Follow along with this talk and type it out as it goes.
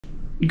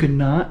good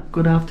night,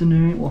 good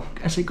afternoon, well,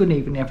 actually good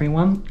evening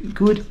everyone.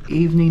 Good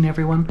evening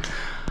everyone.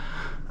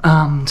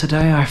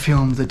 Today I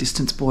filmed the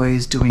Distance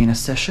Boys doing a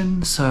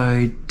session,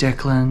 so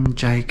Declan,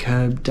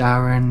 Jacob,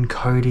 Darren,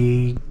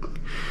 Cody,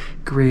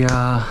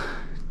 Greer,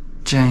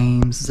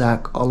 James,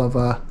 Zach,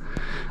 Oliver,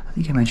 I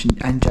think I mentioned,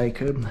 and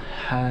Jacob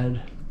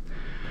had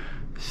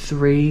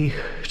 3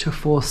 to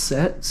 4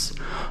 sets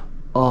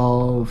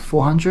of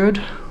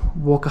 400,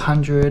 walk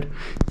 100,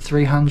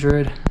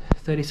 300,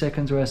 30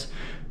 seconds rest,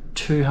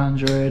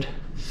 200,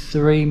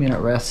 3-minute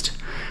rest,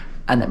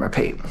 and then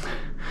repeat.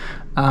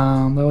 They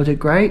all did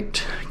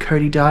great.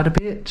 Cody died a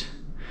bit,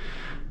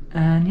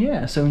 and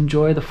yeah, so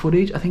enjoy the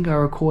footage. I think I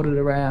recorded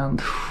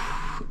around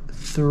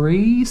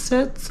 3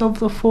 sets of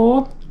the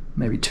 4,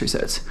 maybe 2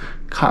 sets,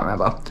 can't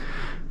remember,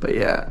 but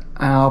yeah,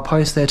 I'll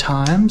post their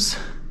times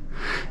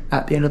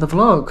at the end of the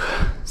vlog,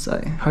 so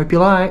hope you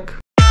like.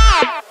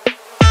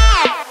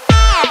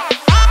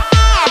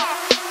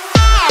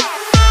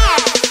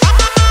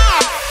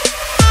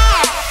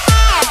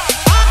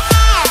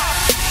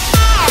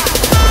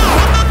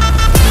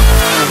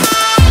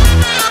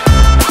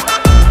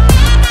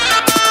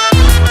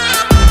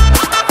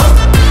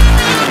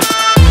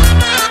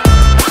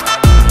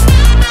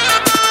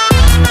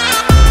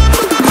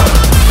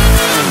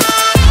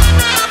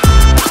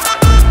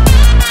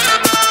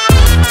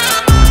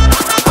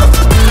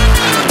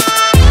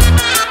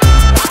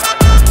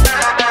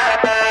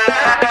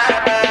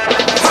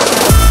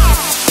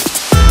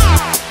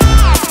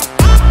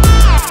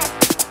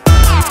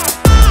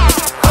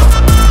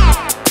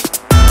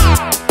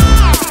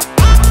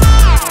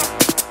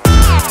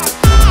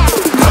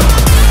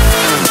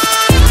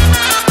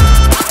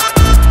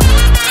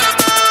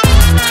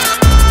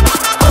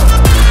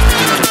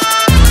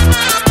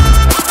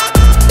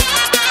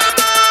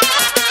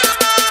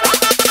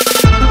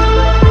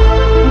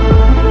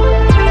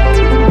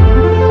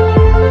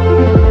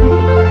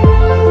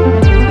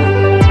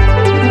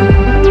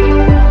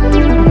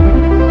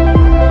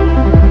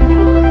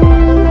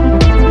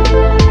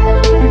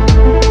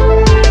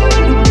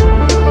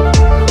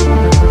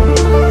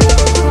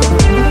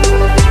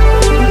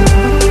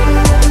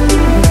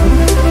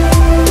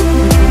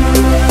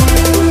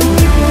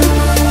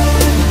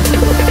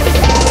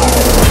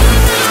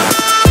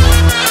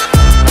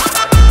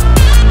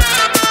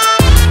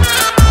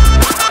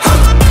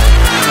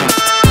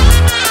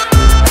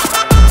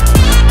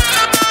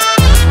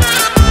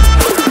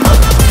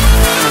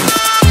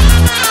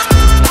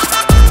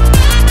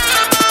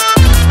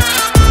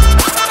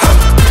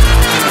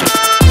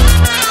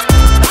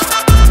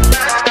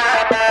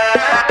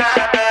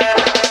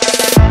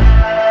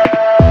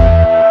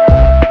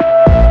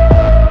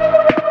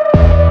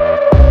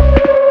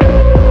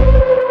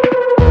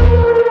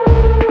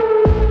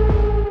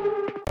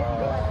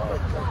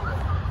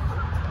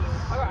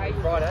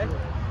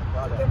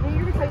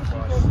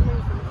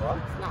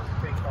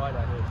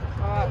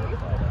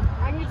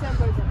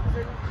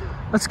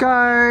 Let's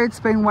go, it's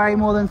been way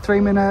more than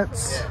 3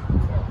 minutes.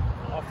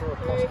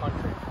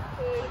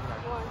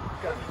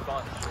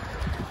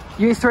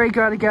 You 3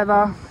 go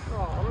together.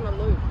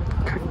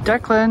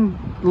 Declan,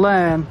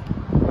 learn.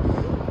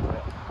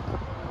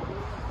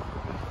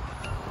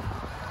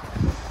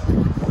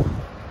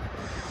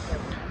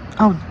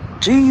 Oh,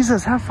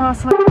 Jesus, how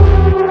fast are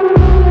they?